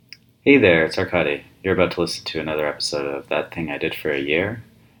Hey there, it's Arkady. You're about to listen to another episode of That Thing I Did for a Year.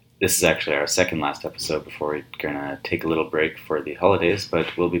 This is actually our second last episode before we're gonna take a little break for the holidays,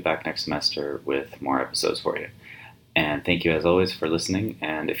 but we'll be back next semester with more episodes for you. And thank you as always for listening.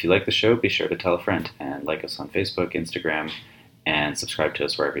 And if you like the show, be sure to tell a friend and like us on Facebook, Instagram, and subscribe to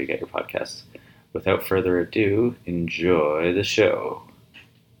us wherever you get your podcasts. Without further ado, enjoy the show.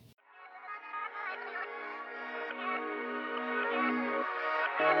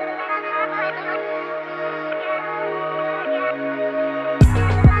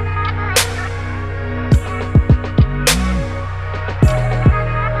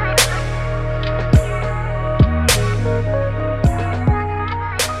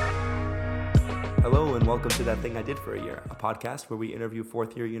 Hello and welcome to That Thing I Did for a Year, a podcast where we interview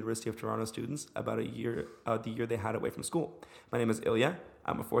fourth-year University of Toronto students about the year they had away from school. My name is Ilya.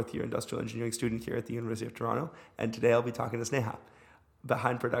 I'm a fourth-year industrial engineering student here at the University of Toronto, and today I'll be talking to Sneha.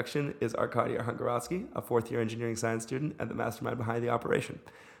 Behind production is Arkady Arhangarovsky, a fourth-year engineering science student and the mastermind behind the operation.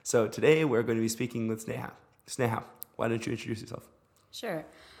 So today we're going to be speaking with Sneha. Sneha, why don't you introduce yourself? Sure.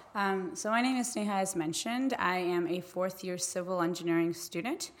 So my name is Sneha, as mentioned. I am a fourth-year civil engineering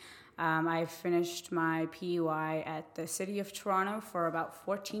student. I finished my PUI at the City of Toronto for about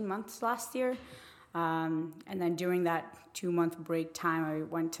 14 months last year. And then during that 2-month break time, I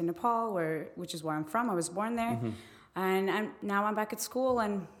went to Nepal, which is where I'm from. I was born there. Mm-hmm. And now I'm back at school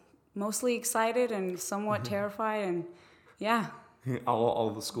and mostly excited and somewhat terrified. And yeah. All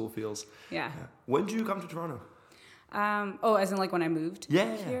the school feels. Yeah. When did you come to Toronto? As in like when I moved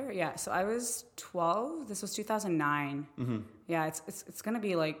here? Yeah, so I was 12. This was 2009. Mm-hmm. Yeah, it's going to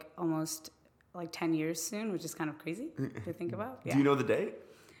be like almost like 10 years soon, which is kind of crazy to think about. Yeah. Do you know the date?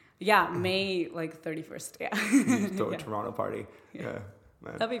 Yeah, May like 31st. Yeah. Yeah. Toronto party. Yeah.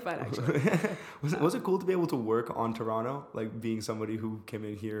 Man. That'd be fun, actually. Was it cool to be able to work on Toronto, like being somebody who came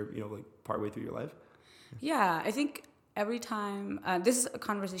in here, like partway through your life? Yeah, I think every time, this is a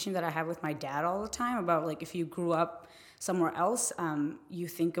conversation that I have with my dad all the time about like if you grew up somewhere else,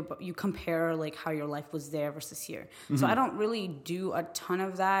 you compare like how your life was there versus here. Mm-hmm. So I don't really do a ton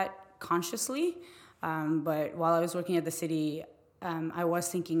of that consciously, but while I was working at the city, I was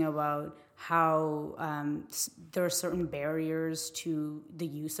thinking about how there are certain barriers to the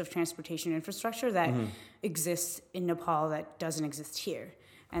use of transportation infrastructure that exists in Nepal that doesn't exist here.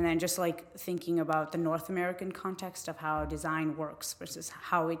 And then just like thinking about the North American context of how design works versus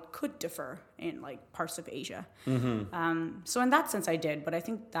how it could differ in like parts of Asia. Mm-hmm. So in that sense I did, but I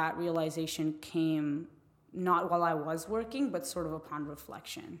think that realization came not while I was working, but sort of upon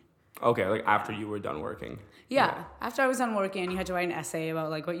reflection. Okay, like after you were done working. Yeah, after I was done working and you had to write an essay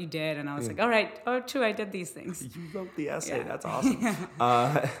about like what you did, and I was like, all right, true, I did these things. You wrote the essay, that's awesome.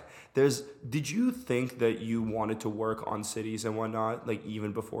 Did you think that you wanted to work on cities and whatnot, like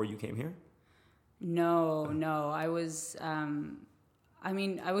even before you came here? No, I was,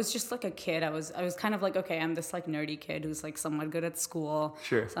 I was just like a kid. I was kind of like, okay, I'm this like nerdy kid who's like somewhat good at school.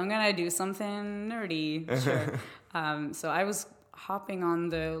 Sure. So I'm gonna do something nerdy. Sure. So I was hopping on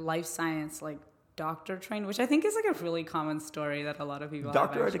the life science like doctor train, which I think is like a really common story that a lot of people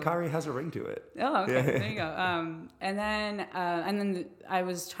Dr. Adhikari has a ring to it. Oh, okay. Yeah. There you go. And then I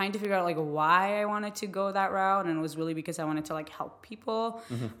was trying to figure out like why I wanted to go that route, and it was really because I wanted to like help people,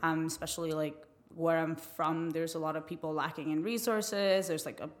 especially like where I'm from. There's a lot of people lacking in resources. There's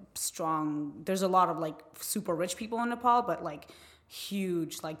a lot of like super rich people in Nepal, but like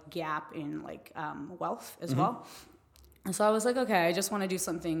huge like gap in like wealth as well. And so I was like, okay, I just want to do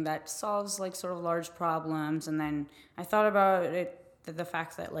something that solves like sort of large problems. And then I thought about it, the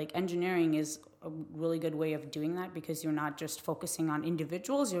fact that like engineering is a really good way of doing that, because you're not just focusing on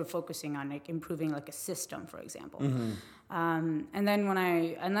individuals, you're focusing on like improving like a system, for example. Mm-hmm. And then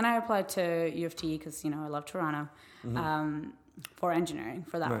I applied to U of T because, I love Toronto, for engineering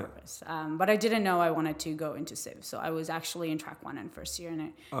for that purpose. But I didn't know I wanted to go into Civ. So I was actually in track 1 in first year, and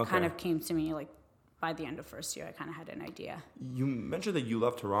it kind of came to me like, by the end of first year, I kind of had an idea. You mentioned that you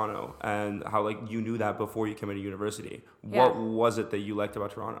love Toronto and how like you knew that before you came into university. Yeah. What was it that you liked about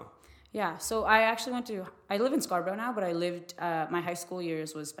Toronto? Yeah, so I actually I live in Scarborough now, but I lived, my high school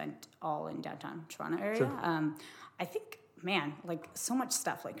years was spent all in downtown Toronto area. Sure. I think, man, like so much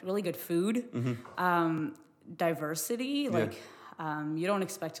stuff, like really good food, diversity, like you don't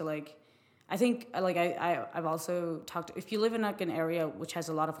expect to like, I think like I've also talked, if you live in like an area which has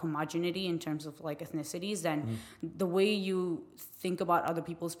a lot of homogeneity in terms of like ethnicities, then the way you think about other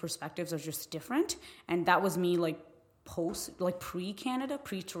people's perspectives are just different. And that was me like pre-Canada,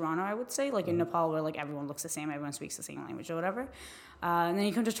 pre-Toronto, I would say, like in Nepal, where like everyone looks the same, everyone speaks the same language or whatever. And then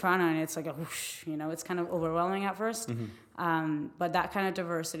you come to Toronto and it's like a whoosh, it's kind of overwhelming at first. But that kind of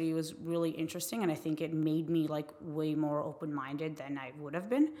diversity was really interesting, and I think it made me like way more open-minded than I would have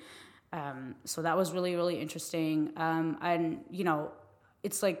been. So that was really, really interesting. And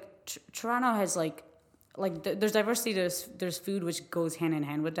it's like Toronto has there's diversity, there's food, which goes hand in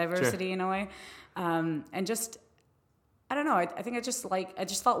hand with diversity in a way. And just, I don't know, I think I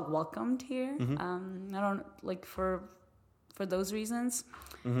just felt welcomed here. I don't for those reasons.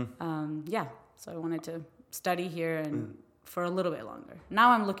 So I wanted to study here and for a little bit longer.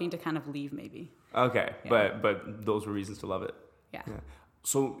 Now I'm looking to kind of leave maybe. Okay, yeah. but those were reasons to love it. Yeah.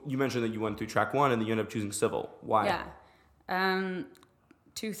 So you mentioned that you went through track 1 and then you ended up choosing civil. Why? Yeah.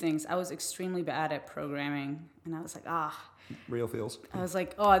 Two things. I was extremely bad at programming, and I was like, Real feels. I was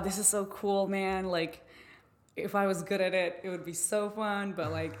like, oh, this is so cool, man. Like, if I was good at it, it would be so fun.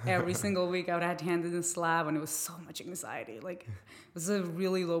 But like every single week I would have to hand in this lab, and it was so much anxiety. Like, it was a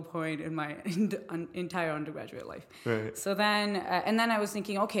really low point in my entire undergraduate life. Right. So then, and then I was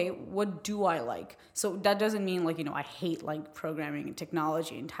thinking, okay, what do I like? So that doesn't mean like, I hate like programming and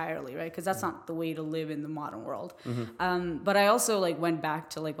technology entirely, right? Because that's not the way to live in the modern world. But I also like went back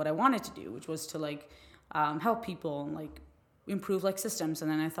to like what I wanted to do, which was to like help people and like improve like systems. And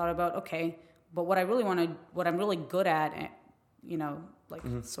then I thought about, okay, but what I'm really good at,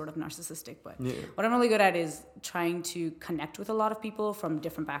 sort of narcissistic, but what I'm really good at is trying to connect with a lot of people from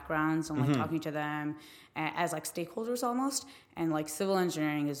different backgrounds and like talking to them as like stakeholders almost. And like civil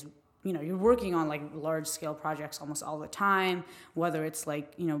engineering is, you're working on like large scale projects almost all the time, whether it's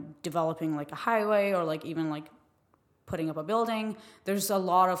like, developing like a highway or like even like putting up a building. There's a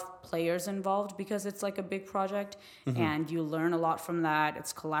lot of players involved because it's like a big project, and you learn a lot from that.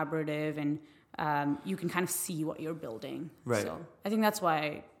 It's collaborative, and you can kind of see what you're building. Right. So I think that's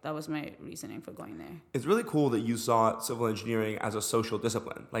why that was my reasoning for going there. It's really cool that you saw civil engineering as a social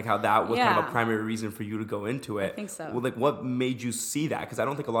discipline, like how that was kind of a primary reason for you to go into it. I think so. Well, like what made you see that? Because I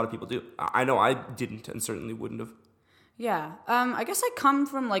don't think a lot of people do. I know I didn't, and certainly wouldn't have. Yeah, I guess I come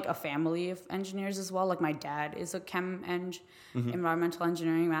from like a family of engineers as well. Like my dad is a environmental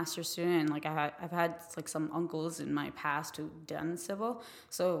engineering master's student, and like I've had like some uncles in my past who've done civil.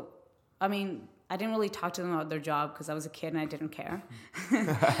 So, I mean, I didn't really talk to them about their job because I was a kid and I didn't care.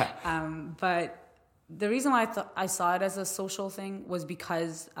 But the reason why I saw it as a social thing was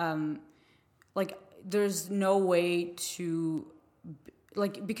because like there's no way to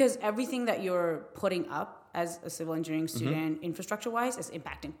because everything that you're putting up as a civil engineering student, infrastructure-wise, is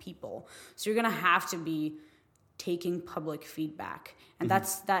impacting people. So you're going to have to be taking public feedback. And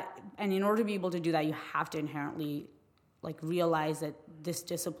and in order to be able to do that, you have to inherently like realize that this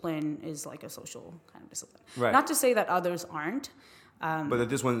discipline is like a social kind of discipline. Right. Not to say that others aren't. But that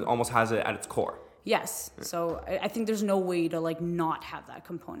this one almost has it at its core. Yes. So I think there's no way to like not have that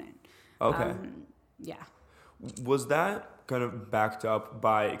component. Okay. Yeah. Was that kind of backed up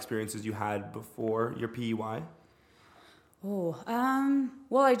by experiences you had before your PEY? Well,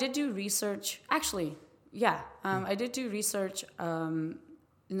 I did do research. Actually, yeah. I did do research in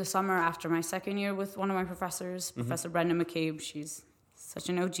the summer after my second year with one of my professors, Professor Brenda McCabe. She's such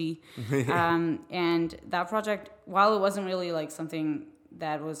an OG. And that project, while it wasn't really like something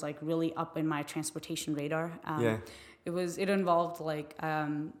that was like really up in my transportation radar, it involved like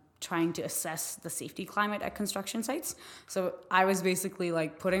trying to assess the safety climate at construction sites. So I was basically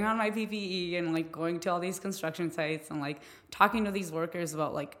like putting on my PPE and like going to all these construction sites and like talking to these workers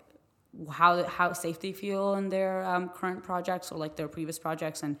about like how safe they feel in their current projects or like their previous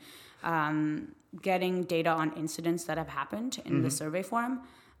projects, and getting data on incidents that have happened in the survey form.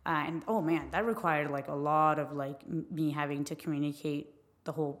 And oh man, that required like a lot of like me having to communicate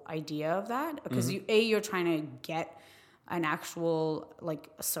the whole idea of that, because you're trying to get an actual like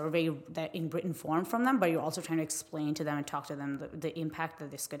survey that in written form from them, but you're also trying to explain to them and talk to them the impact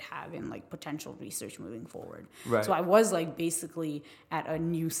that this could have in like potential research moving forward. Right. So I was like basically at a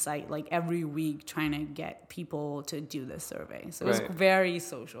new site like every week trying to get people to do this survey. So it was very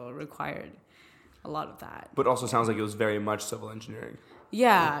social. It required a lot of that. But also sounds like it was very much civil engineering.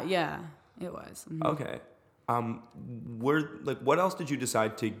 Yeah, it was. Okay. What else did you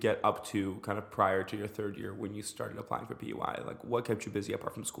decide to get up to kind of prior to your third year when you started applying for PEY? Like, what kept you busy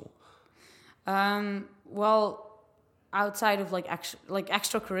apart from school? Well, outside of like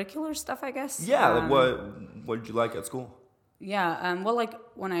extracurricular stuff, I guess. Yeah, what did you like at school? Yeah, well, like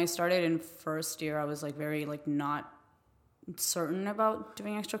when I started in first year, I was like very like not certain about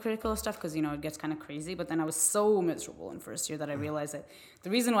doing extracurricular stuff because, you know, it gets kind of crazy. But then I was so miserable in first year that I realized that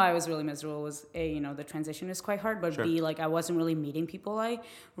the reason why I was really miserable was, A, you know, the transition is quite hard, but B, like, I wasn't really meeting people I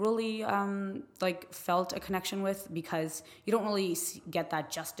really, like, felt a connection with, because you don't really get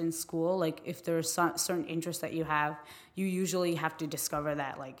that just in school. Like, if there's certain interests that you have, you usually have to discover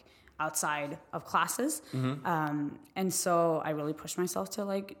that, like, outside of classes. And so I really pushed myself to,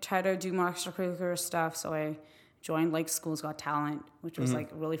 like, try to do more extracurricular stuff. So I joined, like, Schools Got Talent, which was like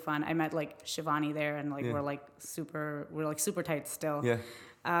really fun. I met, like, Shivani there, and like we're super tight still.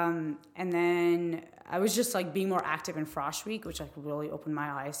 And then I was just, like, being more active in Frosh Week, which, like, really opened my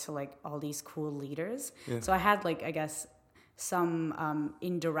eyes to, like, all these cool leaders. So I had, like, I guess some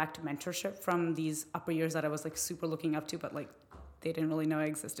indirect mentorship from these upper years that I was, like, super looking up to, but, like, they didn't really know I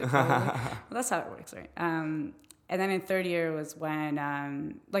existed. Well, that's how it works, right? And then in third year was when,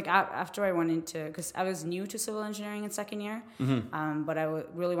 like, after I went into, because I was new to civil engineering in second year, but I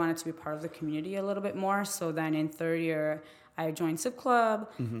really wanted to be part of the community a little bit more. So then in third year, I joined Civ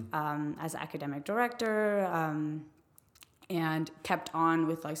Club as academic director, and kept on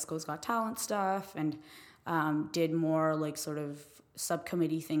with, like, Schools Got Talent stuff, and did more, like, sort of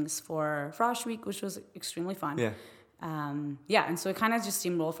subcommittee things for Frosh Week, which was extremely fun. And so it kind of just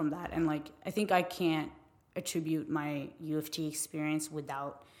steamrolled from that. And, like, I think I can't attribute my U of T experience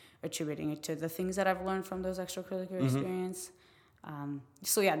without attributing it to the things that I've learned from those extracurricular experience.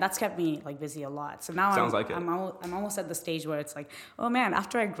 So yeah, that's kept me, like, busy a lot. So now I'm almost at the stage where it's like, oh man,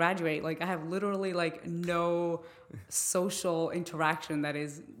 after I graduate, like, I have literally, like, no social interaction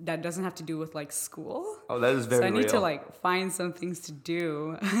that doesn't have to do with, like, school. Oh, that is very real. So I need to, like, find some things to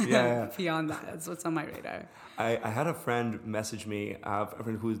do beyond that. That's what's on my radar. I had a friend message me, a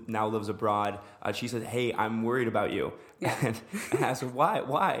friend who now lives abroad. She said, hey, I'm worried about you. And I asked her,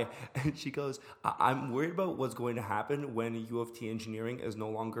 why? And she goes, I'm worried about what's going to happen when U of T engineering is no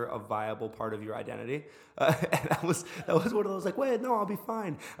longer a viable part of your identity. And that was one of those, like, wait, no, I'll be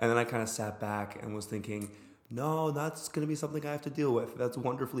fine. And then I kind of sat back and was thinking, no, that's going to be something I have to deal with. That's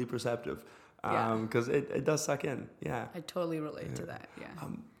wonderfully perceptive. Because it does suck in. Yeah. I totally relate to that. Yeah.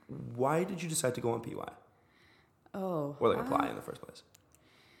 Why did you decide to go on PY? Or, like, apply in the first place?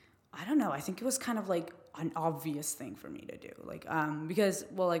 I don't know. I think it was kind of, like, an obvious thing for me to do. Like, because,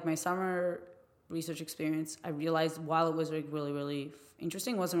 well, like, my summer research experience, I realized while it was, like, really, really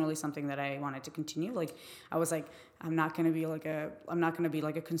interesting, wasn't really something that I wanted to continue. Like, I was like, I'm not going to be like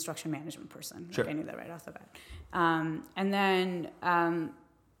a construction management person. Sure. Like, I knew that right off the bat. And then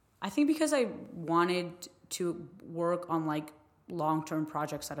I think because I wanted to work on, like, long-term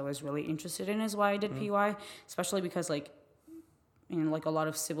projects that I was really interested in is why I did PY, especially because, like, in, like, a lot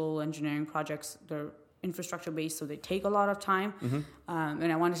of civil engineering projects, they're infrastructure-based, so they take a lot of time.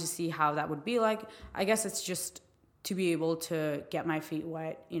 And I wanted to see how that would be like. I guess it's just to be able to get my feet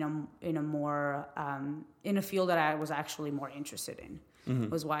wet, you know, in a more, in a field that I was actually more interested in,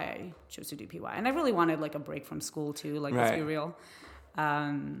 was why I chose to do PY. And I really wanted, like, a break from school too, like, let's be real.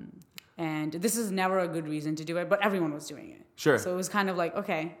 And this is never a good reason to do it, but everyone was doing it. Sure. So it was kind of like,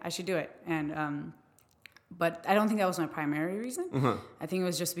 okay, I should do it. And but I don't think that was my primary reason. I think it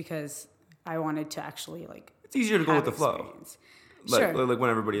was just because I wanted to actually, like, it's easier to go with the flow. Like, Sure. Like when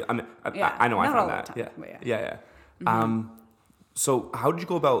everybody, I mean, I know I found that. Time, Yeah. So how did you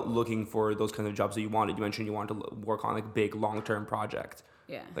go about looking for those kinds of jobs that you wanted? You mentioned you wanted to work on, like, big long-term projects.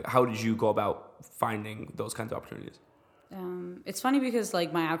 Yeah. Like, how did you go about finding those kinds of opportunities? It's funny because,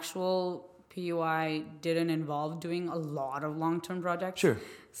 like, my actual PUI didn't involve doing a lot of long-term projects. Sure.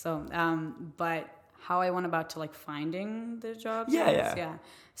 So, but how I went about to, like, finding the jobs. Yeah.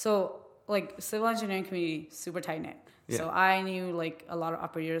 So, like, civil engineering community, super tight-knit. Yeah. So I knew, like, a lot of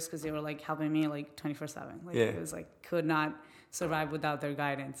upper years because they were, like, helping me, like, 24/7. Like, it was, like, could not survive without their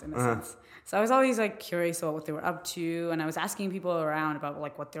guidance in a sense. So I was always, like, curious about what they were up to, and I was asking people around about,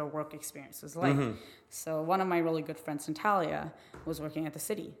 like, what their work experience was like. So one of my really good friends, Natalia, was working at the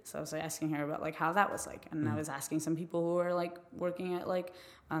city. So I was, like, asking her about, like, how that was like. And I was asking some people who were, like, working at, like,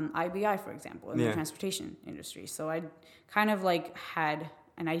 IBI, for example, in the transportation industry. So I kind of, like, had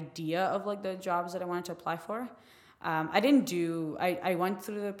an idea of, like, the jobs that I wanted to apply for. I went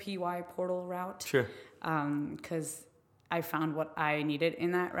through the PY portal route. Sure. Because I found what I needed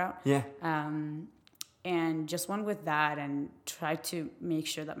in that route. Yeah. And just went with that and tried to make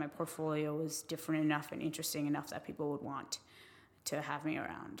sure that my portfolio was different enough and interesting enough that people would want to have me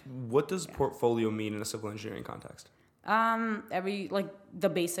around. What does portfolio mean in a civil engineering context? Like, the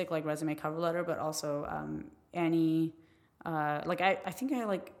basic, like, resume, cover letter, but also any, like, I think I,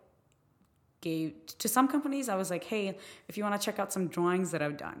 like, gave to some companies. I was like, hey, if you want to check out some drawings that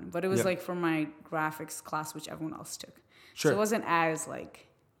I've done, but it was like for my graphics class, which everyone else took. Sure. So it wasn't as like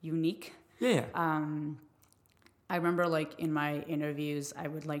unique. Yeah. I remember like in my interviews, I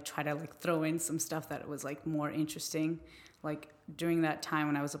would like try to like throw in some stuff that was like more interesting. Like during that time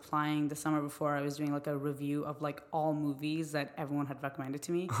when I was applying the summer before, I was doing like a review of like all movies that everyone had recommended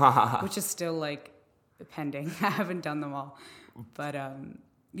to me, which is still like pending. I haven't done them all, but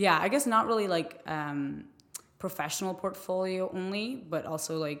yeah, I guess not really like professional portfolio only, but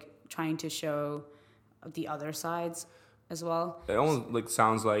also like trying to show the other sides as well. It almost like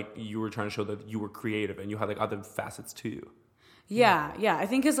sounds like you were trying to show that you were creative and you had like other facets too. Yeah. I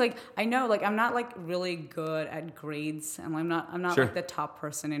think it's like I know like I'm not like really good at grades, and I'm not Sure. like the top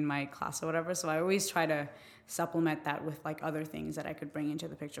person in my class or whatever. So I always try to supplement that with like other things that I could bring into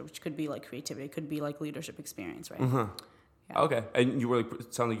the picture, which could be like creativity, it could be like leadership experience, right? Mm-hmm. Yeah. Okay, and you were like,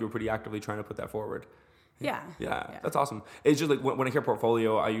 it sounded like you were pretty actively trying to put that forward. Yeah. That's awesome. It's just like when I hear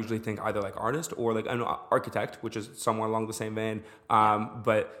portfolio, I usually think either like artist or like an architect, which is somewhere along the same vein.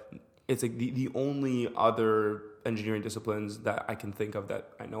 But it's like the only other engineering disciplines that I can think of that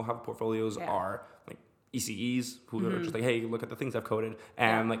I know have portfolios are like ECEs, who are just like, hey, look at the things I've coded,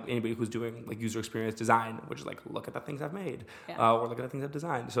 and like anybody who's doing like user experience design, which is like, look at the things I've made, or look at the things I've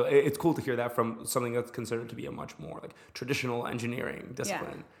designed. So it's cool to hear that from something that's considered to be a much more like traditional engineering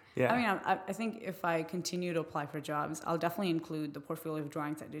discipline. Yeah. I mean, I think if I continue to apply for jobs, I'll definitely include the portfolio of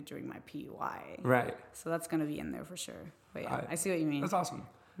drawings I did during my PUI. Right. So that's going to be in there for sure. But yeah, I see what you mean. That's awesome.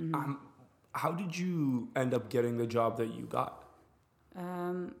 How did you end up getting the job that you got?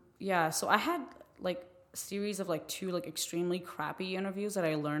 Yeah, so I had like a series of like 2 like extremely crappy interviews that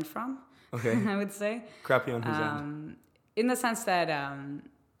I learned from. Okay. I would say. Crappy on whose end? In the sense that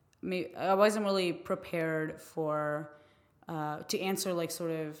I wasn't really prepared for to answer like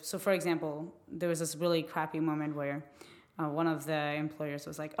sort of. So for example, there was this really crappy moment where one of the employers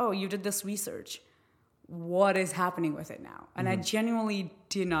was like, "Oh, you did this research. What is happening with it now?" And I genuinely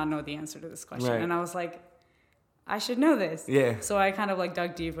did not know the answer to this question, Right. and I was like, I should know this. Yeah. So I kind of like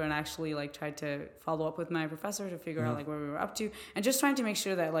dug deeper and actually like tried to follow up with my professor to figure out like where we were up to, and just trying to make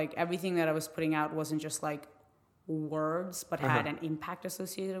sure that like everything that I was putting out wasn't just like words, but had an impact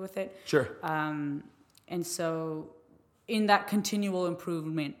associated with it. Sure. And so in that continual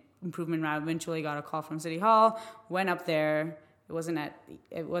improvement route, I eventually got a call from City Hall, went up there. It wasn't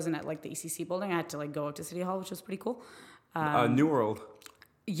at like the ECC building. I had to like go up to City Hall, which was pretty cool. New or old?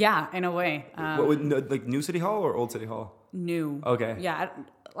 Yeah, in a way. Like new City Hall or old City Hall? New. Okay. Yeah,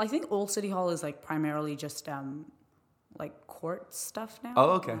 I think old City Hall is like primarily just like court stuff now.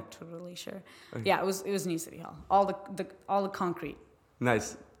 Oh, okay. I'm not totally sure. Okay. Yeah, it was new City Hall. All the concrete.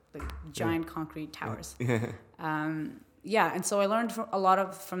 Nice. Like giant concrete towers. Yeah. And so I learned a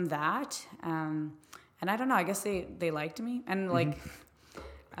lot from that. And I don't know, I guess they liked me, and like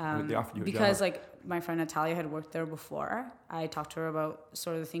they offered you a because job. like my friend Natalia had worked there before. I talked to her about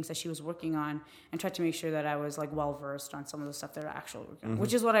sort of the things that she was working on and tried to make sure that I was like well versed on some of the stuff they're actually working on,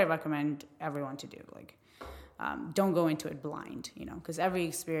 which is what I recommend everyone to do. Like, don't go into it blind, because every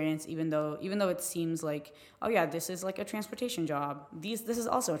experience, even though it seems like, oh yeah, this is like a transportation job, this is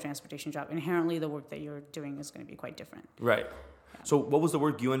also a transportation job. Inherently, the work that you're doing is going to be quite different. Right. So what was the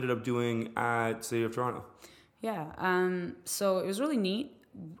work you ended up doing at City of Toronto? Yeah. So it was really neat.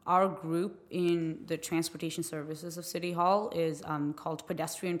 Our group in the transportation services of City Hall is called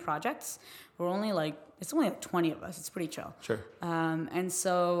Pedestrian Projects. It's only like 20 of us. It's pretty chill. Sure. And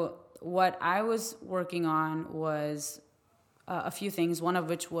so what I was working on was a few things, one of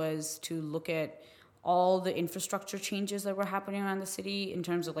which was to look at all the infrastructure changes that were happening around the city in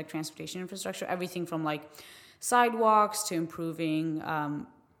terms of like transportation infrastructure, everything from like sidewalks to improving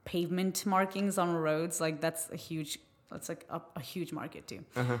pavement markings on roads. Like that's like a huge market too.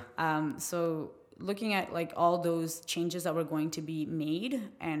 So looking at like all those changes that were going to be made,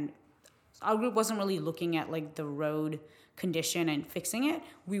 and our group wasn't really looking at like the road condition and fixing it.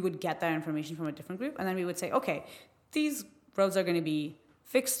 We would get that information from a different group, and then we would say, okay, these roads are going to be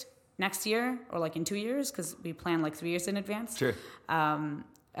fixed next year or like in 2 years, because we plan like 3 years in advance. Sure.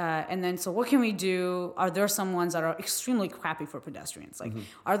 And then, so what can we do? Are there some ones that are extremely crappy for pedestrians? Like,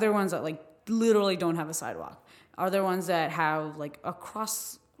 are there ones that like literally don't have a sidewalk? Are there ones that have like a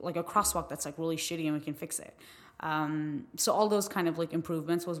crosswalk that's like really shitty and we can fix it? So all those kind of like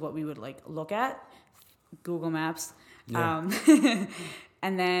improvements was what we would like look at, Google Maps. Yeah.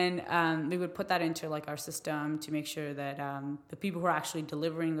 And then we would put that into like our system to make sure that the people who are actually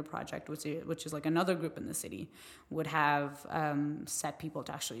delivering the project, which is like another group in the city, would have set people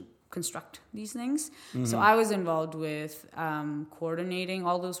to actually construct these things. So I was involved with coordinating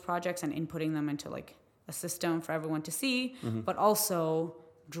all those projects and inputting them into like a system for everyone to see, but also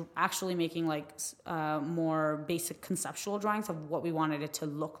actually making like more basic conceptual drawings of what we wanted it to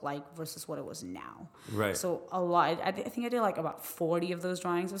look like versus what it was now. Right. So a lot. I think I did like about 40 of those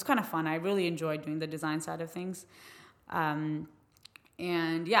drawings. It was kind of fun. I really enjoyed doing the design side of things. And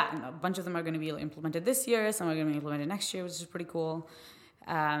yeah, a bunch of them are going to be implemented this year. Some are going to be implemented next year, which is pretty cool.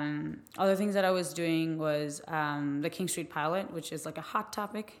 Other things that I was doing was the King Street pilot, which is like a hot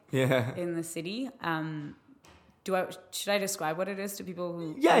topic in the city. Should I describe what it is to people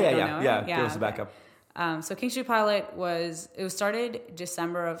who don't know it? Give us a backup. So King Street pilot it was started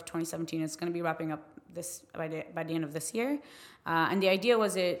December of 2017. It's going to be wrapping up this by the end of this year. And the idea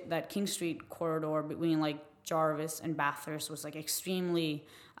was that King Street corridor between like Jarvis and Bathurst was like extremely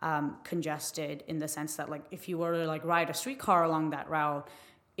congested in the sense that like if you were to like ride a streetcar along that route,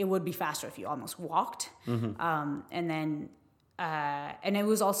 it would be faster if you almost walked. And it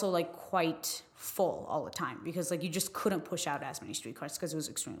was also like quite full all the time because like you just couldn't push out as many streetcars because it was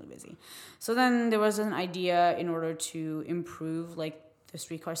extremely busy. So then there was an idea in order to improve like the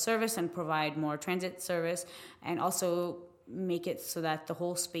streetcar service and provide more transit service and also make it so that the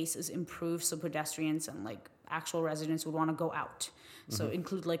whole space is improved so pedestrians and like actual residents would want to go out. So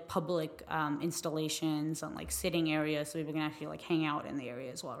include like public installations and like sitting areas so people can actually like hang out in the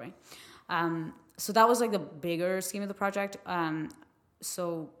area as well, right? So that was like the bigger scheme of the project.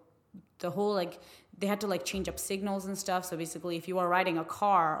 So the whole like they had to like change up signals and stuff. So basically, if you are riding a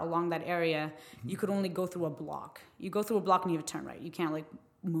car along that area, you could only go through a block. You go through a block and you have to turn right. You can't like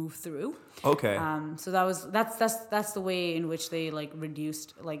move through. Okay. So that's the way in which they like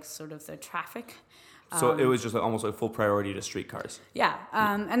reduced like sort of the traffic. So it was just almost like full priority to streetcars. Yeah.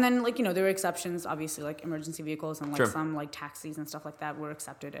 And then like, there were exceptions, obviously, like emergency vehicles and like Sure. some like taxis and stuff like that were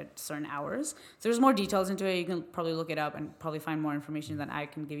accepted at certain hours. So there's more details into it. You can probably look it up and probably find more information than I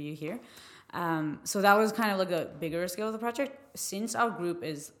can give you here. So that was kind of like a bigger scale of the project. Since our group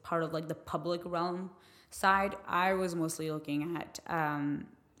is part of like the public realm side, I was mostly looking at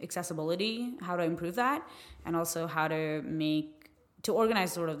accessibility, how to improve that, and also how to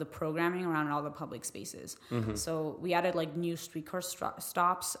organize sort of the programming around all the public spaces. So we added like new streetcar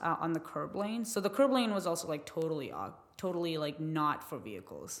stops on the curb lane. So the curb lane was also like totally like not for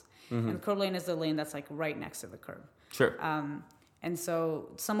vehicles. And the curb lane is the lane that's like right next to the curb. Sure. And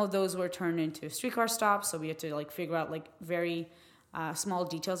so some of those were turned into streetcar stops. So we had to like figure out like very small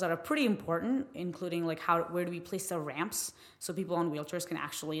details that are pretty important, including like where do we place the ramps so people on wheelchairs can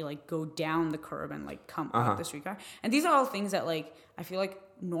actually like go down the curb and like come up the streetcar. And these are all things that like I feel like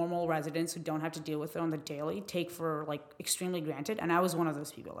normal residents who don't have to deal with it on the daily take for like extremely granted. And I was one of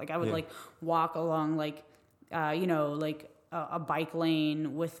those people. Like I would like walk along like like a bike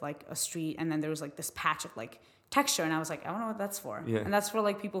lane with like a street, and then there was like this patch of like texture, and I was like, I don't know what that's for. Yeah. And that's for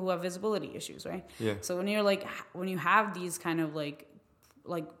like people who have visibility issues, right? Yeah. So when you have these kind of like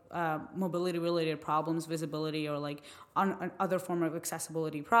mobility related problems, visibility, or like on other form of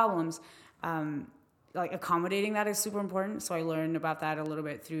accessibility problems, like accommodating that is super important. So I learned about that a little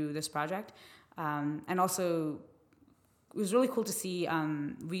bit through this project, and also it was really cool to see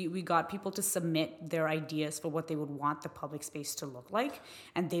we got people to submit their ideas for what they would want the public space to look like,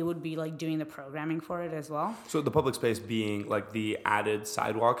 and they would be like doing the programming for it as well. So the public space being like the added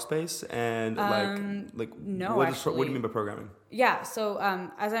sidewalk space and no, what actually, do you mean by programming? Yeah, so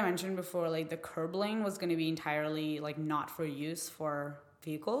as I mentioned before, like the curb lane was going to be entirely like not for use for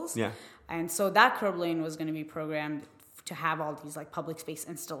vehicles. Yeah. And so that curb lane was going to be programmed to have all these like public space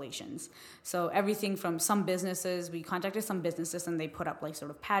installations. So everything from some businesses, we contacted some businesses and they put up like sort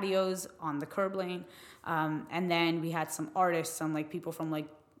of patios on the curb lane. And then we had some artists and like people from like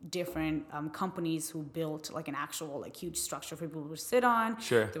different companies who built like an actual like huge structure for people to sit on.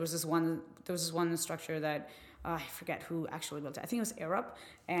 Sure. There was this one structure that I forget who actually built it. I think it was Arup,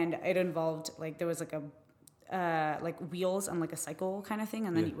 and it involved like there was like a like wheels and like a cycle kind of thing,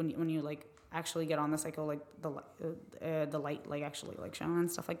 and then when you like actually get on the cycle, like the light like actually like shone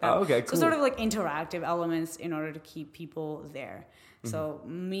and stuff like that. Oh, okay, cool. So sort of like interactive elements in order to keep people there. So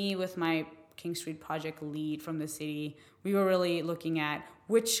me with my King Street project lead from the city, we were really looking at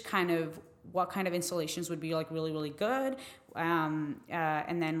what kind of installations would be like really, really good, and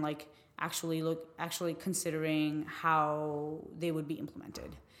then like actually considering how they would be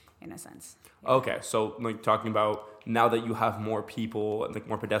implemented in a sense. Yeah. Okay, so like talking about now that you have more people and like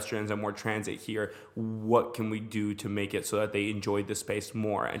more pedestrians and more transit here, what can we do to make it so that they enjoy the space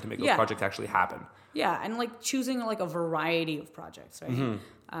more and to make those projects actually happen? Yeah, and like choosing like a variety of projects, right?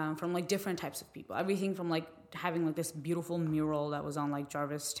 From like different types of people, everything from like having like this beautiful mural that was on like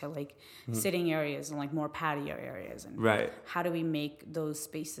Jarvis to like sitting areas and like more patio areas, and Right. how do we make those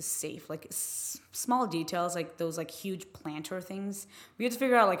spaces safe, like small details like those like huge planter things. We had to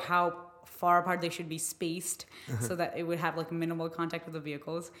figure out like how far apart they should be spaced so that it would have like minimal contact with the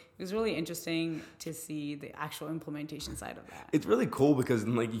vehicles. It was really interesting to see the actual implementation side of that. It's really cool because,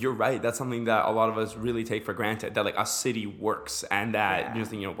 like, you're right. That's something that a lot of us really take for granted, that like a city works and that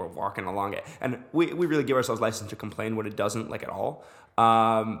just, you know, we're walking along it, and we really give ourselves license to complain when it doesn't, like, at all.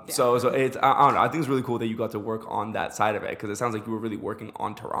 So it's I don't know. I think it's really cool that you got to work on that side of it, because it sounds like you were really working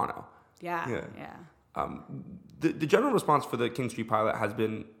on Toronto. Yeah. The general response for the King Street pilot has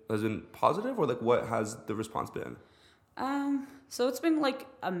been positive, or like what has the response been? So it's been like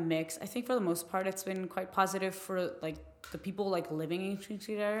a mix. I think for the most part, it's been quite positive for like the people like living in King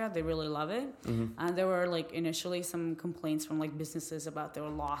Street area. They really love it. And there were like initially some complaints from like businesses about their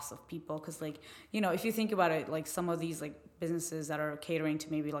loss of people, because like, you know, if you think about it, like some of these like businesses that are catering to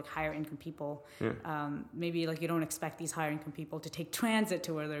maybe like higher income people, maybe like you don't expect these higher income people to take transit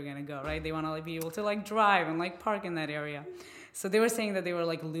to where they're gonna go, right? They want to like be able to like drive and like park in that area. So they were saying that they were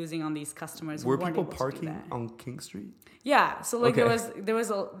like losing on these customers. Were people parking on King Street? Yeah. So like there was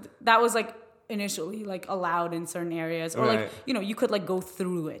that was like initially like allowed in certain areas, or like, you know, you could like go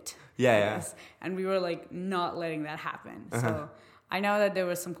through it. Yeah. And we were like not letting that happen. So I know that there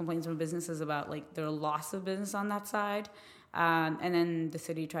were some complaints from businesses about like their loss of business on that side. And then the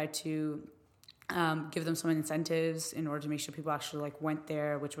city tried to give them some incentives in order to make sure people actually like went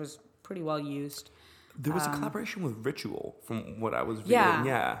there, which was pretty well used. There was a collaboration with Ritual, from what I was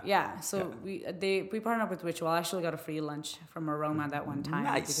reading. So we partnered up with Ritual. I actually got a free lunch from Aroma that one time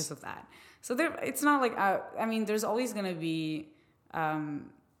because of that. So it's not like I mean, there's always gonna be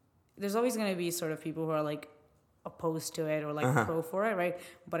sort of people who are like opposed to it or like pro for it, right?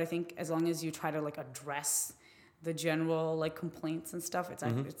 But I think as long as you try to like address the general like complaints and stuff,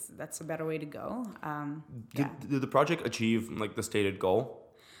 that's a better way to go. Did the project achieve like the stated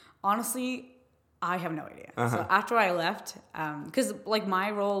goal? Honestly, I have no idea. So after I left, because like my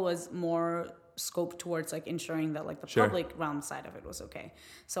role was more scoped towards like ensuring that like the public realm side of it was okay.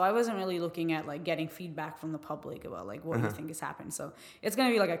 So I wasn't really looking at like getting feedback from the public about like what do you think has happened. So it's going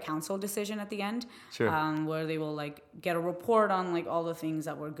to be like a council decision at the end, where they will like get a report on like all the things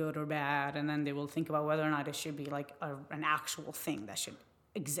that were good or bad, and then they will think about whether or not it should be like an actual thing that should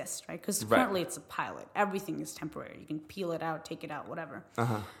exist, right? Because currently it's a pilot. Everything is temporary. You can peel it out, take it out, whatever.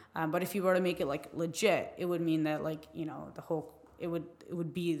 But if you were to make it like legit, it would mean that like, you know, it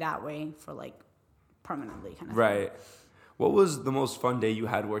would be that way for like permanently kind of thing. What was the most fun day you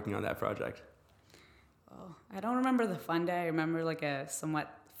had working on that project? Oh, I don't remember the fun day. I remember like a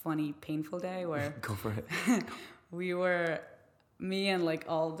somewhat funny, painful day where Go for it. me and like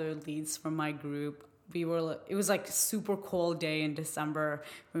all the leads from my group, it was like a super cold day in December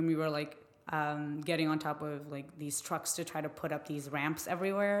when we were like getting on top of like these trucks to try to put up these ramps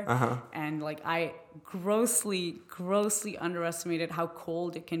everywhere. And like I grossly underestimated how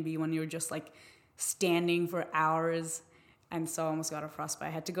cold it can be when you're just like standing for hours. And so I almost got a frostbite.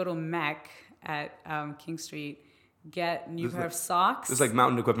 I had to go to Mech at King Street, get a new pair of socks. It's like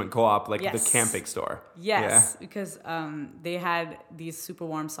Mountain Equipment Co-op, like the camping store. Yes, because they had these super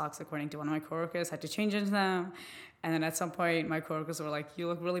warm socks, according to one of my coworkers. Had to change into them, and then at some point, my coworkers were like, "You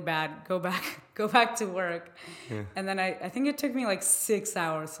look really bad. Go back to work." And then I think it took me like 6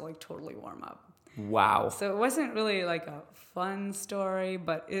 hours to like totally warm up. Wow. So it wasn't really like a fun story,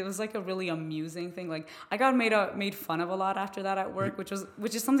 but it was like a really amusing thing. Like I got made fun of a lot after that at work, which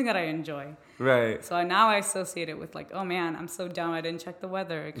is something that I enjoy. Right. So now I associate it with like, oh man, I'm so dumb I didn't check the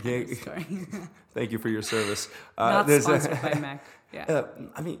weather kind of story. Thank you for your service. Not sponsored by Mech. Yeah.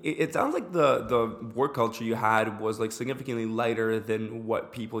 I mean, it sounds like the work culture you had was like significantly lighter than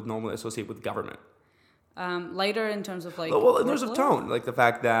what people normally associate with government. Lighter in terms of like. Well, in terms of tone, like the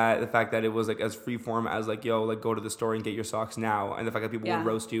fact that it was like as free form as like, yo, like go to the store and get your socks now, and the fact that people would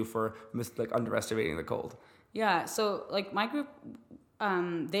roast you for like underestimating the cold. Yeah. So like my group,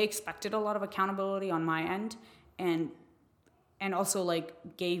 they expected a lot of accountability on my end, and also like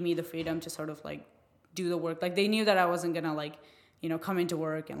gave me the freedom to sort of like do the work. Like they knew that I wasn't gonna like, you know, come into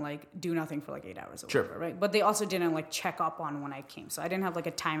work and like do nothing for like 8 hours or whatever, right? But they also didn't like check up on when I came. So I didn't have like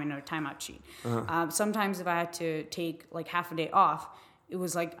a time in or timeout sheet. Sometimes if I had to take like half a day off, it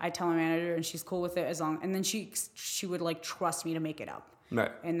was like I tell my manager and she's cool with it and then she would like trust me to make it up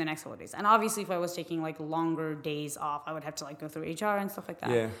in the next couple of days. And obviously if I was taking like longer days off, I would have to like go through HR and stuff like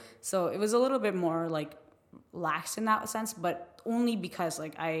that. Yeah. So it was a little bit more like lax in that sense, but only because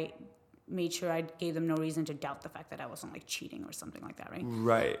like I made sure I gave them no reason to doubt the fact that I wasn't like cheating or something like that, right?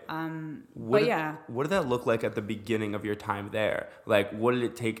 Right. But yeah. What did that look like at the beginning of your time there? Like, what did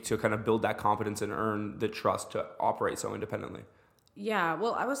it take to kind of build that confidence and earn the trust to operate so independently? Yeah,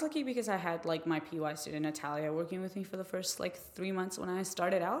 well, I was lucky because I had like my PY student Natalia working with me for the first like 3 months when I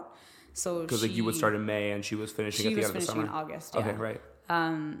started out. So because like you would start in May and she was finishing at the end of the summer. She was finishing in August. Yeah. Okay, right.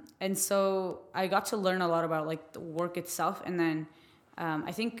 And so I got to learn a lot about like the work itself, and then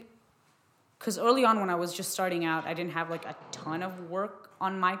I think because early on when I was just starting out, I didn't have like a ton of work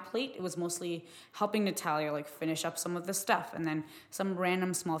on my plate. It was mostly helping Natalia like finish up some of the stuff, and then some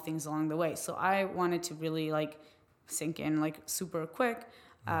random small things along the way. So I wanted to really like sink in like super quick.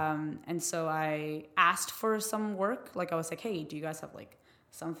 And so I asked for some work. Like I was like, hey, do you guys have like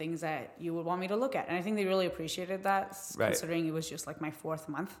some things that you would want me to look at? And I think they really appreciated that, right. Considering it was just like my 4th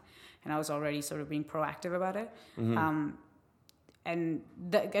month and I was already sort of being proactive about it. And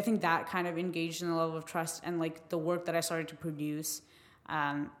I think that kind of engaged in the level of trust, and like the work that I started to produce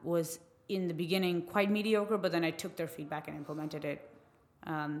was in the beginning quite mediocre, but then I took their feedback and implemented it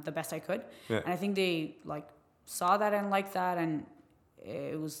the best I could. Yeah. And I think they like saw that and liked that, and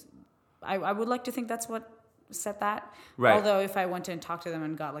it was I would like to think that's what set that. Right. Although if I went and talked to them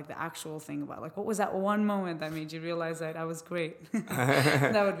and got like the actual thing about like what was that one moment that made you realize that I was great,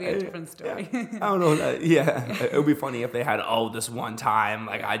 that would be a different story. Yeah. I don't know. It would be funny if they had this one time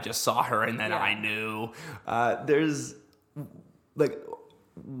like I just saw her and then I knew. There's like,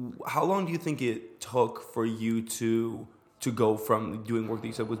 how long do you think it took for you to go from doing work that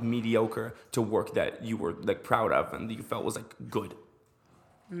you said was mediocre to work that you were like proud of and that you felt was like good?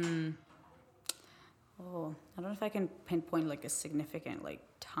 I don't know if I can pinpoint like a significant like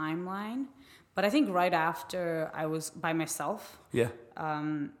timeline, but I think right after I was by myself,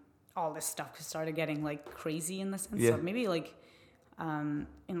 all this stuff started getting like crazy in the sense of maybe like in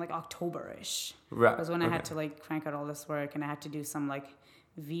like October-ish. Right. Was when I had to like crank out all this work, and I had to do some like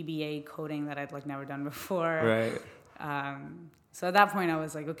VBA coding that I'd like never done before. Right. So at that point I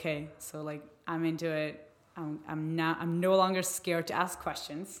was like, okay, so like I'm into it. I'm no longer scared to ask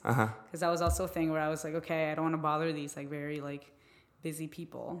questions, because that was also a thing where I was like, okay, I don't want to bother these like very like busy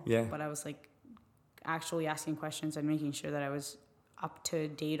people. Yeah. But I was like actually asking questions and making sure that I was up to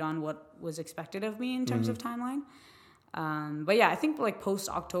date on what was expected of me in terms of timeline. But yeah, I think like post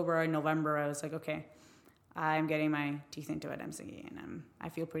October or November, I was like, okay, I'm getting my teeth into it, MCE, and I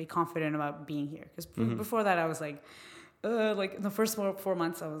feel pretty confident about being here. Because before that, I was like in the first 4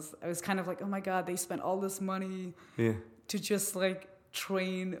 months, I was kind of like, oh my God, they spent all this money to just like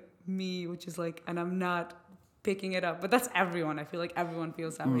train me, which is like, and I'm not picking it up. But that's everyone. I feel like everyone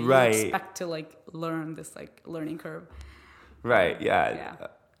feels that way. Right. You expect to like learn this like learning curve. Right. Yeah.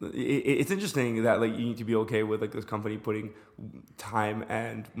 It's interesting that like you need to be okay with like this company putting time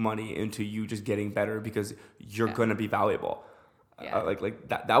and money into you just getting better because you're gonna be valuable. Yeah. Like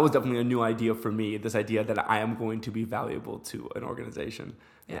that was definitely a new idea for me. This idea that I am going to be valuable to an organization.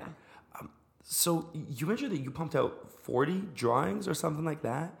 Yeah. So you mentioned that you pumped out 40 drawings or something like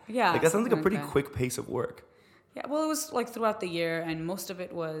that. Yeah. Like that sounds like a pretty quick pace of work. Yeah. Well, it was like throughout the year, and most of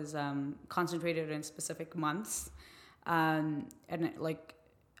it was concentrated in specific months, and like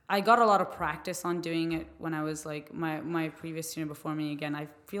I got a lot of practice on doing it when I was like my previous student before me. Again, I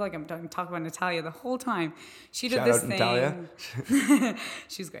feel like I'm talking about Natalia the whole time. She did this thing. Natalia.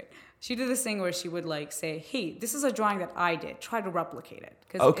 She's great. She did this thing where she would like say, "Hey, this is a drawing that I did. Try to replicate it."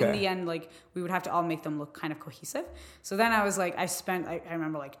 Because in the end, like we would have to all make them look kind of cohesive. So then I was like, I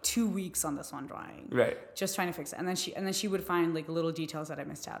remember like 2 weeks on this one drawing, right? Just trying to fix it. And then she would find like little details that I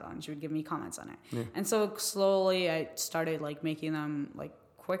missed out on. She would give me comments on it. Yeah. And so slowly I started like making them like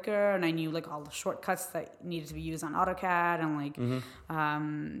quicker, and I knew like all the shortcuts that needed to be used on AutoCAD, and like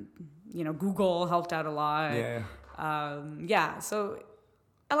Google helped out a lot. So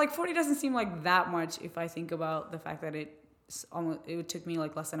like 40 doesn't seem like that much if I think about the fact that it took me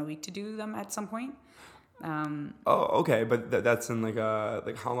like less than a week to do them at some point. Okay, but that's in like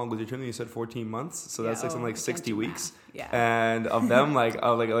how long was your training? You said 14 months, so that's like something like 60 weeks. Yeah. And of them,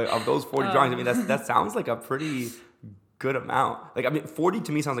 of those 40 drawings, I mean that sounds like a pretty good amount. Like, I mean, 40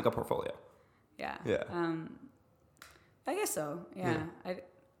 to me sounds like a portfolio. Yeah. Yeah. I guess so. Yeah.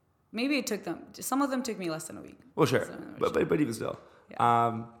 Maybe it took them. Some of them took me less than a week. Well, sure, but even still.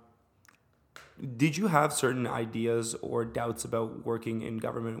 Yeah. Did you have certain ideas or doubts about working in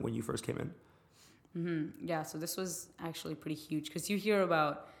government when you first came in? Mm-hmm. Yeah. So this was actually pretty huge, because you hear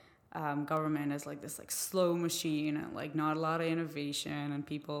about government as like this like slow machine and like not a lot of innovation, and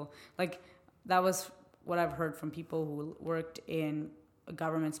people like that was what I've heard from people who worked in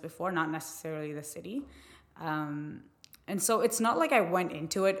governments before, not necessarily the city. And so it's not like I went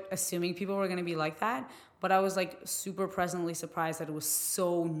into it assuming people were going to be like that, but I was like super pleasantly surprised that it was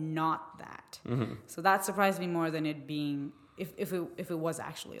so not that. So that surprised me more than it being, if it was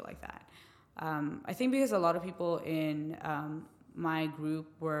actually like that. I think because a lot of people in my group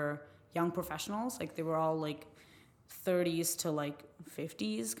were young professionals, like they were all like 30s to like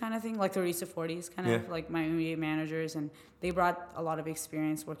 50s kind of thing, like 30s to 40s kind of like my MBA managers, and they brought a lot of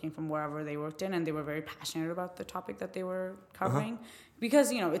experience working from wherever they worked in, and they were very passionate about the topic that they were covering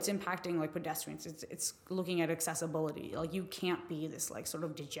because, you know, it's impacting like pedestrians. It's looking at accessibility. Like you can't be this like sort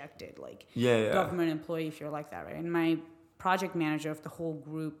of dejected like government employee if you're like that, right? And my project manager of the whole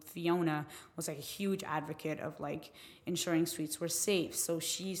group, Fiona, was like a huge advocate of like ensuring streets were safe. So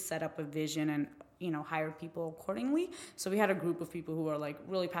she set up a vision and, you know, hired people accordingly. So we had a group of people who were like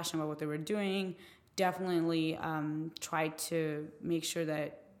really passionate about what they were doing. Definitely tried to make sure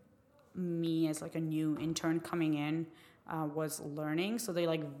that me as like a new intern coming in was learning. So they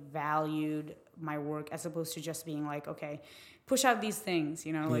like valued my work as opposed to just being like, okay, push out these things,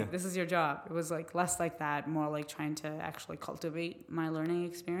 you know, like this is your job. It was like less like that, more like trying to actually cultivate my learning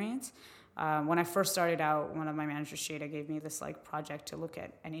experience. When I first started out, one of my managers, Shada, gave me this like project to look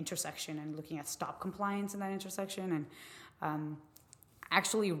at an intersection and looking at stop compliance in that intersection, and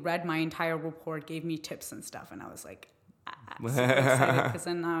actually read my entire report, gave me tips and stuff, and I was like, I'm super excited because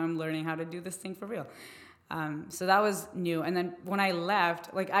then now I'm learning how to do this thing for real. So that was new. And then when I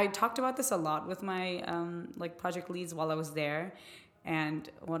left, like I talked about this a lot with my like project leads while I was there. And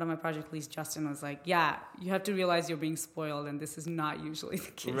one of my project leads, Justin, was like, yeah, you have to realize you're being spoiled, and this is not usually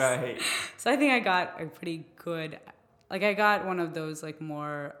the case. Right. So I think I got a pretty good, like I got one of those like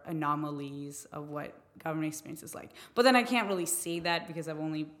more anomalies of what government experience is like. But then I can't really say that because I've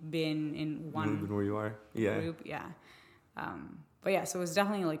only been in one where you are. group. Yeah. But yeah, so it was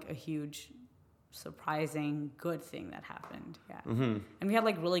definitely like a huge, surprising good thing that happened. And we had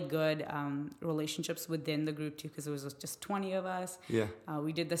like really good relationships within the group too, because it was just 20 of us.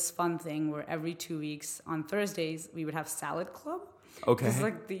 We did this fun thing where every 2 weeks on Thursdays we would have salad club. It's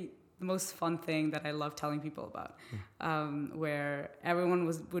like the most fun thing that I love telling people about, where everyone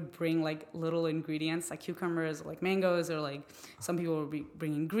would bring like little ingredients like cucumbers or like mangoes, or like some people would be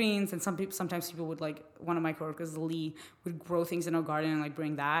bringing greens, and sometimes people would, like one of my coworkers, Lee, would grow things in her garden and like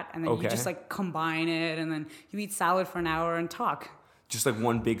bring that, and then you just like combine it, and then you eat salad for an hour and talk. Just like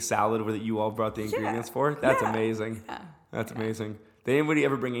one big salad that you all brought the ingredients for? That's amazing. That's amazing. Did anybody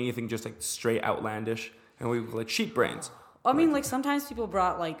ever bring anything just like straight outlandish? And we like sheep brains. I mean, like sometimes people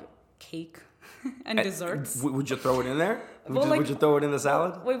brought like cake and desserts. Would you throw it in there? Would you throw it in the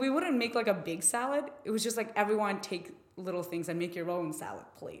salad? Wait, we wouldn't make like a big salad. It was just like everyone take little things and make your own salad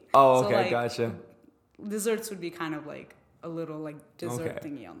plate. Oh, okay, so, like, gotcha. Desserts would be kind of like a little like dessert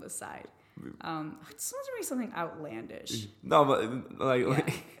thingy on the side. I just wanted to make something outlandish. No, but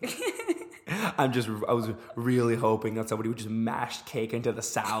like I was really hoping that somebody would just mash cake into the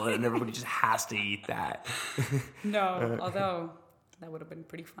salad and everybody just has to eat that. No, although that would have been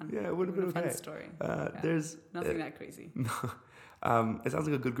pretty fun. Yeah, it would have been a okay. fun story. There's nothing that crazy. It sounds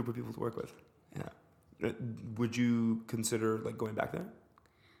like a good group of people to work with. Yeah. Would you consider like going back there?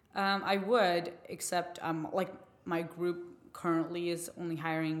 I would, except like my group currently is only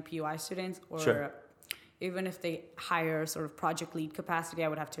hiring PUI students, or even if they hire sort of project lead capacity, I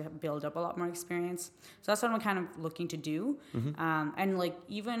would have to build up a lot more experience. So that's what I'm kind of looking to do. And like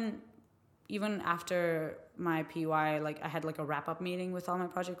even after my PUI, like I had like a wrap-up meeting with all my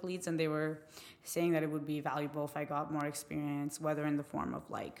project leads, and they were saying that it would be valuable if I got more experience, whether in the form of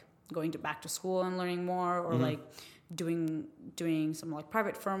like going back to school and learning more, or like doing some like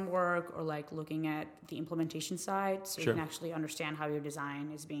private firm work, or like looking at the implementation side, so you can actually understand how your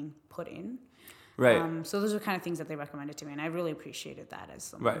design is being put in. Right. So those are kind of things that they recommended to me, and I really appreciated that as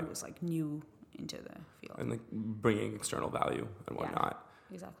someone who was like new into the field. And like bringing external value and whatnot.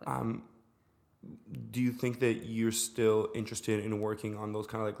 Exactly. Do you think that you're still interested in working on those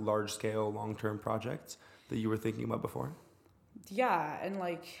kind of like large scale, long-term projects that you were thinking about before? Yeah, and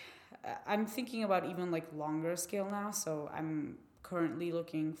like I'm thinking about even like longer scale now. So I'm currently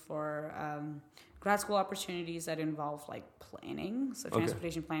looking for grad school opportunities that involve like planning. So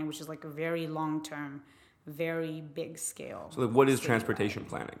transportation planning, which is like a very long-term, very big scale. So like what is transportation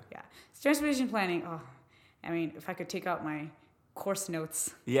planning? Yeah. So transportation planning, I mean, if I could take out my course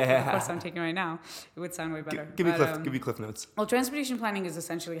notes, the course I'm taking right now, it would sound way better. Give me cliff notes. Well, transportation planning is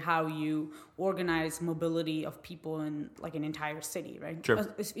essentially how you organize mobility of people in like an entire city, right? Sure.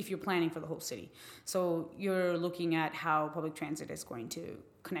 If you're planning for the whole city. So you're looking at how public transit is going to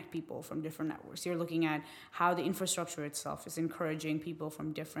connect people from different networks. You're looking at how the infrastructure itself is encouraging people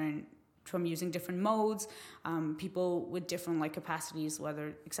from different from using different modes, people with different like capacities,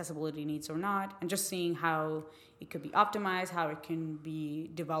 whether accessibility needs or not, and just seeing how it could be optimized, how it can be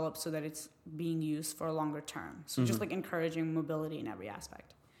developed so that it's being used for a longer term. So just like encouraging mobility in every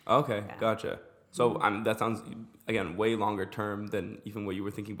aspect. Okay, gotcha. So that sounds, again, way longer term than even what you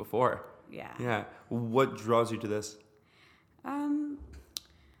were thinking before. Yeah. Yeah. What draws you to this? I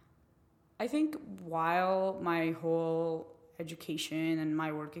think while my whole education and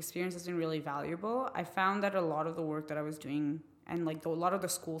my work experience has been really valuable, I found that a lot of the work that I was doing and like a lot of the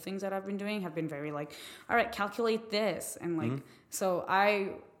school things that I've been doing have been very like, all right, calculate this. And like, so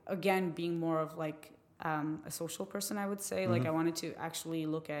I, again, being more of like a social person, I would say, like I wanted to actually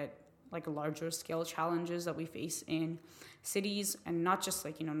look at like larger scale challenges that we face in cities, and not just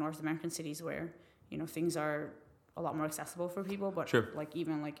like, North American cities where, things are a lot more accessible for people, but like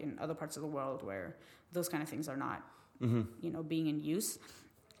even like in other parts of the world where those kind of things are not, being in use.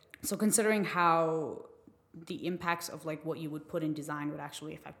 So considering how the impacts of like what you would put in design would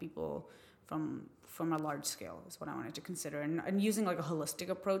actually affect people from a large scale is what I wanted to consider, and using like a holistic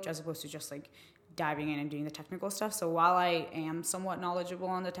approach as opposed to just like diving in and doing the technical stuff. So while I am somewhat knowledgeable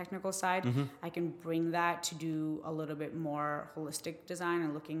on the technical side, I can bring that to do a little bit more holistic design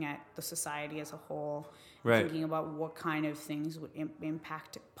and looking at the society as a whole, thinking about what kind of things would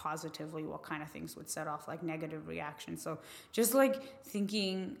impact positively, what kind of things would set off like negative reactions. So just like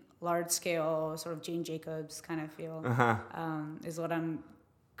thinking large scale, sort of Jane Jacobs kind of feel is what I'm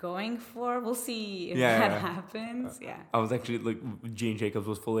going for. We'll see if that happens. I was actually like, Jane Jacobs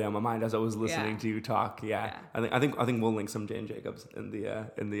was fully on my mind as I was listening to you talk. I think we'll link some Jane Jacobs in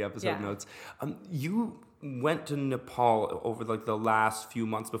the episode notes. You went to Nepal over like the last few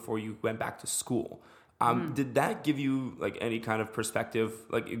months before you went back to school. Did that give you like any kind of perspective,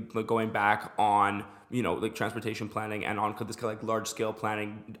 like going back on, like transportation planning and on this kind of like large scale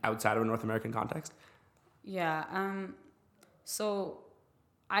planning outside of a North American context? So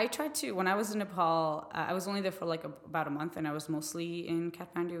I tried to, when I was in Nepal, I was only there for like about a month, and I was mostly in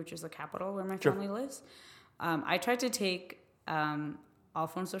Kathmandu, which is the capital where my family lives. I tried to take all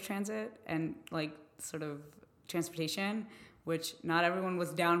forms of transit and like sort of transportation, which not everyone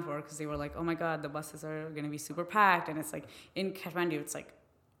was down for, because they were like, oh my God, the buses are going to be super packed. And it's like, in Kathmandu, it's like,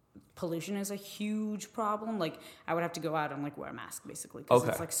 pollution is a huge problem. Like, I would have to go out and like wear a mask basically, because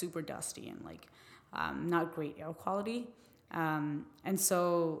it's like super dusty and like not great air quality. And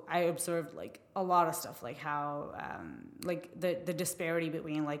so I observed like a lot of stuff, like how like the disparity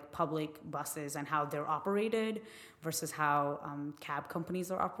between like public buses and how they're operated versus how cab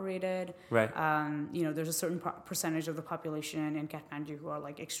companies are operated. There's a certain percentage of the population in Kathmandu who are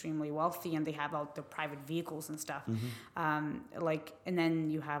like extremely wealthy, and they have all the private vehicles and stuff. And then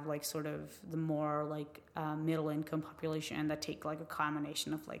you have like sort of the more like middle income population that take like a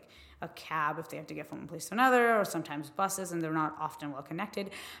combination of like a cab if they have to get from one place to another, or sometimes buses, and they're not often well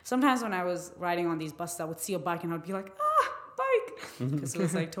connected. Sometimes when I was riding on these buses, I would see a bike and I would be like, bike, because it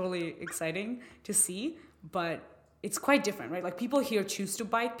was like totally exciting to see. But it's quite different, right? Like people here choose to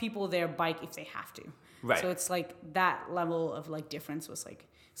bike, people there bike if they have to. So it's like that level of like difference was like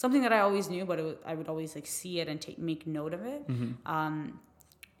something that I always knew, but I would always like see it and make note of it.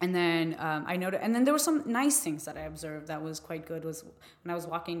 And then I noticed, and then there were some nice things that I observed that was quite good. Was when I was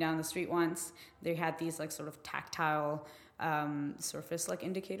walking down the street once, they had these like sort of tactile surface like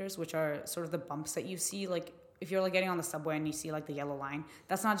indicators, which are sort of the bumps that you see. Like if you're like getting on the subway and you see like the yellow line,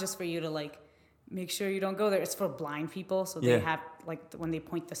 that's not just for you to like make sure you don't go there. It's for blind people, so they have like when they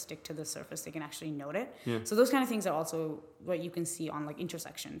point the stick to the surface, they can actually note it. So those kind of things are also what you can see on like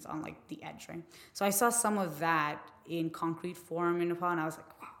intersections on like the edge, right? So I saw some of that in concrete form in Nepal, and I was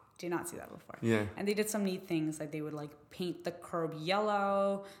like, wow, did not see that before. And they did some neat things, like they would like paint the curb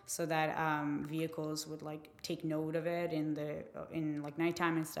yellow so that vehicles would like take note of it in like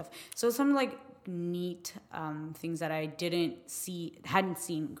nighttime and stuff. So some like neat things that I hadn't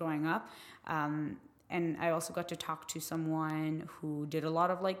seen growing up. And I also got to talk to someone who did a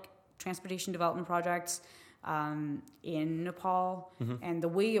lot of like transportation development projects in Nepal, and the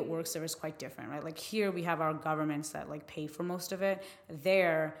way it works there is quite different, right? Like here we have our governments that like pay for most of it.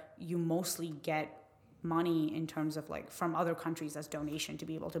 There you mostly get money in terms of like from other countries as donation to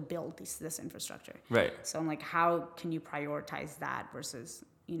be able to build this infrastructure. So I'm like, how can you prioritize that versus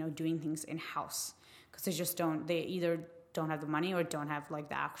doing things in house? Because they either don't have the money or don't have like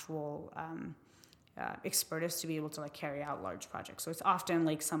the actual expertise to be able to like carry out large projects. So it's often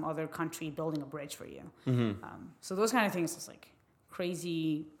like some other country building a bridge for you. So those kind of things is like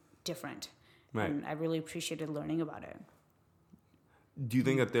crazy different. And I really appreciated learning about it. Do you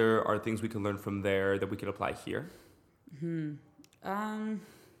think that there are things we can learn from there that we could apply here?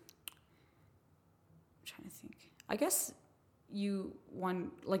 I guess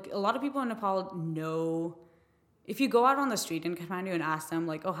like a lot of people in Nepal know. If you go out on the street in Kathmandu and ask them,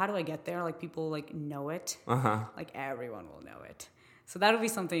 like, oh, how do I get there? Like, people, like, know it. Like, everyone will know it. So that would be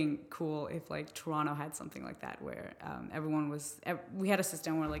something cool if, like, Toronto had something like that where we had a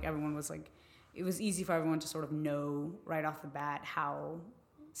system where, like, everyone was, like, it was easy for everyone to sort of know right off the bat how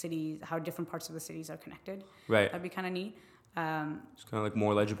different parts of the cities are connected. Right. That'd be kind of neat. Just kind of, like,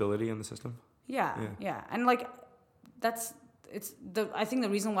 more legibility in the system. Yeah. And, like, I think the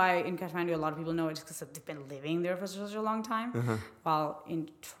reason why in Kathmandu a lot of people know it is because they've been living there for such a long time, while in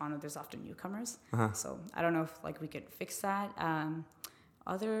Toronto there's often newcomers. So I don't know if like we could fix that.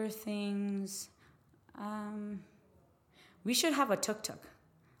 Other things, we should have a tuk-tuk.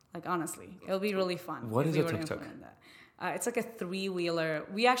 Like honestly, it'll be really fun. What is a tuk-tuk? It's like a 3-wheeler.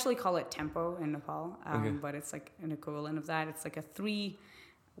 We actually call it tempo in Nepal, but it's like an equivalent of that. It's like a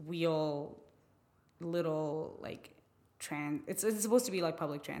 3-wheel little like. It's supposed to be like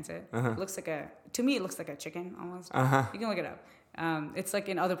public transit. It looks like to me it looks like a chicken almost. You can look it up. It's like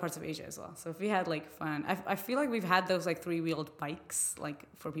in other parts of Asia as well. So if we had like fun, I feel like we've had those like 3-wheeled bikes like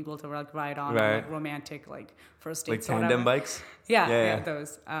for people to like ride on, like romantic like first dates, like tandem bikes. Yeah,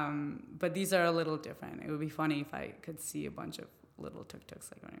 those. But these are a little different. It would be funny if I could see a bunch of little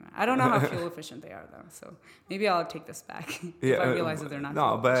tuk-tuks like running around. I don't know how fuel efficient they are though, so maybe I'll take this back if I realize that they're not.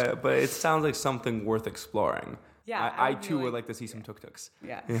 No, but it sounds like something worth exploring. Yeah, I too would like to see some tuk-tuks.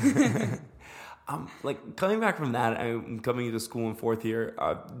 Yeah. Like coming back from that, I'm coming into school in 4th year.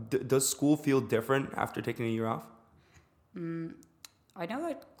 Does school feel different after taking a year off? I know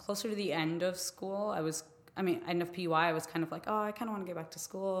that closer to the end of school, end of PY, I was kind of like, oh, I kind of want to get back to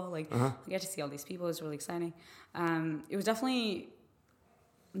school. Like, I get to see all these people. It was really exciting. It was definitely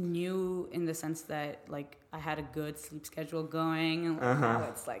new in the sense that like I had a good sleep schedule going and like, now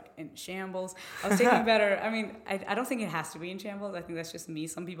it's like in shambles. I was taking better. I mean, I don't think it has to be in shambles. I think that's just me.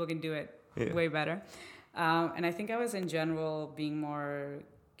 Some people can do it way better. And I think I was in general being more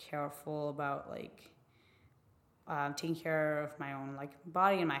careful about like taking care of my own like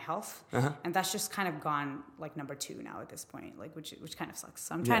body and my health. And that's just kind of gone like number 2 now at this point, like which kind of sucks.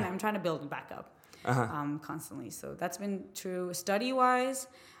 So I'm trying to build it back up. Constantly. So that's been true. Study-wise,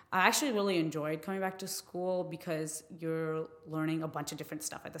 I actually really enjoyed coming back to school because you're learning a bunch of different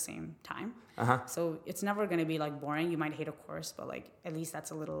stuff at the same time. So it's never going to be like boring. You might hate a course, but like at least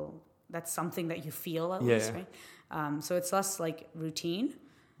that's something that you feel at least, right? So it's less like routine,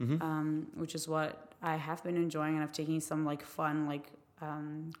 which is what I have been enjoying, and I've taken some like fun like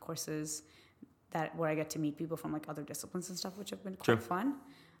courses where I get to meet people from like other disciplines and stuff, which have been quite fun.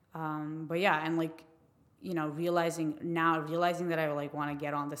 But yeah, and like, you know, realizing that I like want to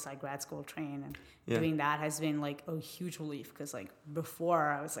get on this like grad school train and doing that has been like a huge relief because like before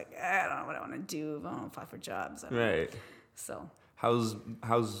I was like, I don't know what I want to do. I want to apply for jobs. Right. So how's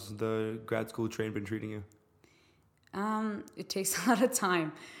the grad school train been treating you? It takes a lot of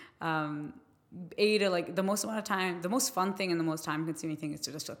time. The most fun thing and the most time consuming thing is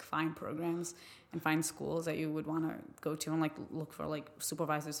to just like find programs and find schools that you would want to go to and like look for like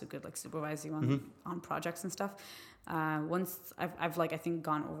supervisors who could like supervise you on projects and stuff. Once I've like I think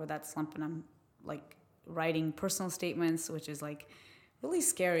gone over that slump and I'm like writing personal statements, which is like really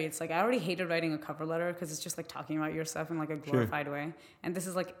scary. It's like I already hated writing a cover letter because it's just like talking about yourself in like a glorified way, and this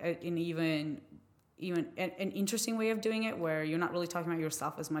is like an even an interesting way of doing it where you're not really talking about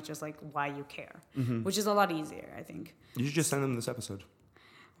yourself as much as like why you care, which is a lot easier, I think. You should just send them this episode.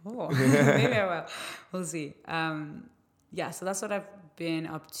 Oh, maybe I will. We'll see. So that's what I've been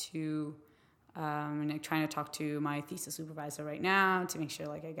up to, and I'm trying to talk to my thesis supervisor right now to make sure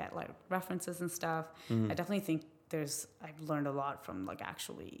like I get like references and stuff. I definitely think I've learned a lot from like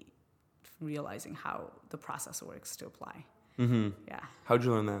actually realizing how the process works to apply. Yeah. How'd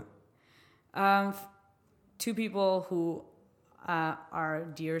you learn that? 2 people who are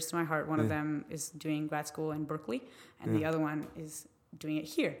dearest to my heart. One of them is doing grad school in Berkeley, and the other one is doing it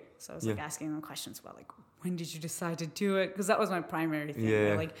here. So I was like asking them questions about like, when did you decide to do it? Because that was my primary thing.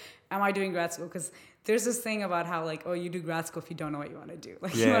 Yeah. Like, am I doing grad school? Because there's this thing about how like, oh, you do grad school if you don't know what you want to do.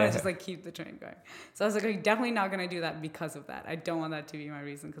 Like you want to just like keep the train going. So I was like, I'm definitely not going to do that because of that. I don't want that to be my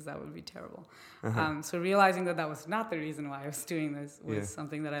reason because that would be terrible. So realizing that was not the reason why I was doing this was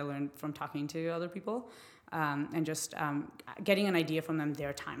something that I learned from talking to other people. And just getting an idea from them,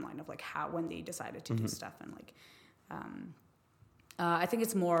 their timeline of like when they decided to do stuff. And like, I think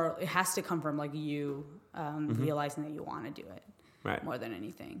it has to come from like you realizing that you want to do it. Right. more than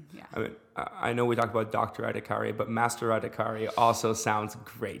anything. Yeah. I mean, I know we talked about Dr. Adhikari, but Master Adhikari also sounds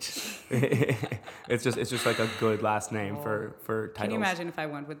great. It's just like a good last name for titles. Can you imagine if I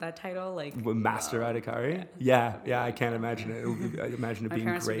went with that title? Like With Master Adhikari? Yeah, I can't imagine it. I imagine it my being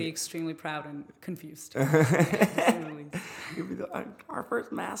parents would be great. extremely proud and confused. You'd be our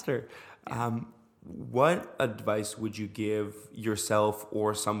first master. What advice would you give yourself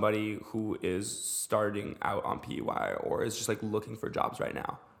or somebody who is starting out on PEY or is just like looking for jobs right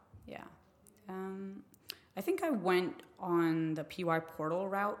now? Yeah. I think I went on the PY portal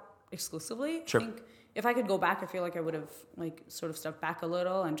route exclusively. Sure. I think if I could go back, I feel like I would have like sort of stepped back a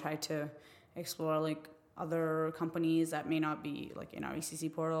little and tried to explore like other companies that may not be like in our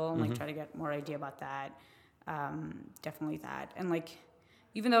ECC portal and like try to get more idea about that. Definitely that. And like,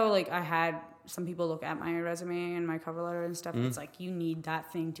 even though like I had some people look at my resume and my cover letter and stuff, it's like you need that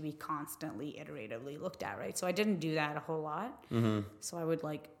thing to be constantly iteratively looked at, right? So I didn't do that a whole lot. So I would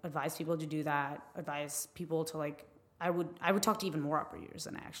like advise people to do that, advise people to like, I would talk to even more upper years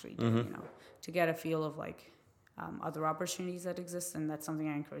than I actually did, you know, to get a feel of like other opportunities that exist. And that's something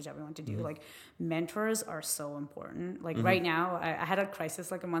I encourage everyone to do. Like mentors are so important. Like right now, I had a crisis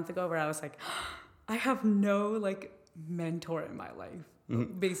like a month ago where I was like, I have no like mentor in my life.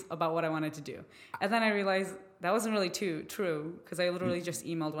 Based about what I wanted to do. And then I realized that wasn't really true because I literally just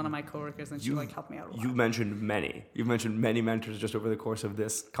emailed one of my coworkers and she like helped me out a lot. You've mentioned many mentors just over the course of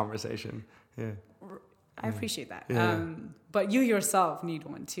this conversation. Yeah. I appreciate that. Yeah. But you yourself need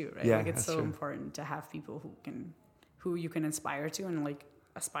one too, right? Yeah, like it's so true. important to have people who you can inspire to and like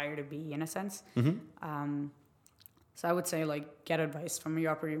aspire to be in a sense. So I would say like get advice from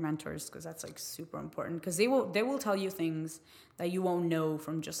your upper year mentors because that's like super important because they will tell you things that you won't know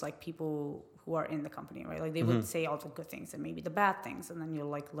from just like people who are in the company, right? Like they would say all the good things and maybe the bad things, and then you'll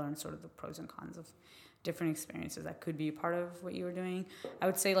like learn sort of the pros and cons of different experiences that could be a part of what you were doing. I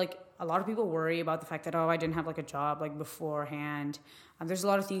would say like a lot of people worry about the fact that I didn't have like a job like beforehand. There's a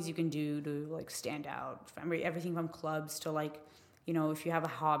lot of things you can do to like stand out. Everything from clubs to like, you know, if you have a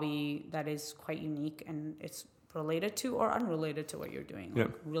hobby that is quite unique and it's related to or unrelated to what you're doing.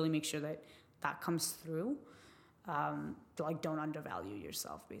 Like really make sure that comes through. Like don't undervalue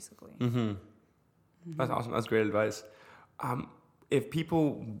yourself basically. That's awesome. That's great advice. If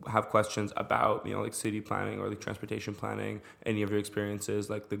people have questions about, you know, like city planning or like transportation planning, any of your experiences,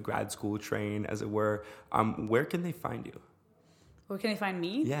 like the grad school train as it were, where can they find you? Where can they find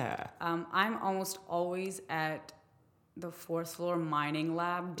me? Yeah. I'm almost always at the 4th floor mining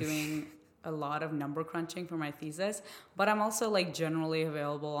lab doing a lot of number crunching for my thesis, but I'm also like generally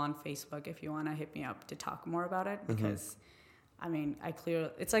available on Facebook if you want to hit me up to talk more about it because I mean,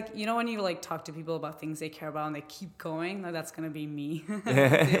 it's like, you know, when you like talk to people about things they care about and they keep going, like, that's going to be me.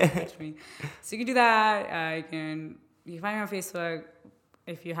 So you can do that. You can find me on Facebook.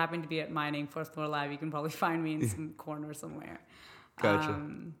 If you happen to be at mining 4th floor lab, you can probably find me in some corner somewhere. Gotcha.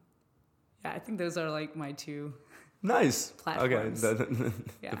 Yeah, I think those are like my two. Nice. Platforms. Okay,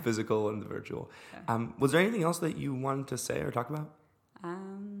 the physical and the virtual. Yeah. Was there anything else that you wanted to say or talk about?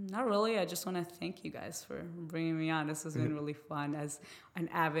 Not really. I just want to thank you guys for bringing me on. This has been really fun. As an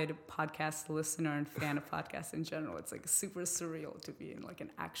avid podcast listener and fan of podcasts in general, it's like super surreal to be in like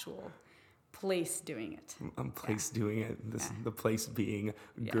an actual place doing it. Doing it. The place being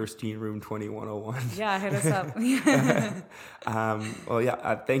Gerstein Room 2101. Yeah, hit us up. Well,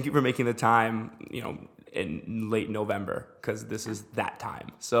 yeah. Thank you for making the time. You know, in late November because this is that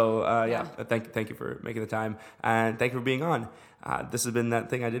time. So thank you for making the time and thank you for being on. This has been That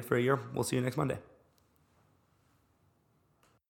Thing I Did for a Year. We'll see you next Monday.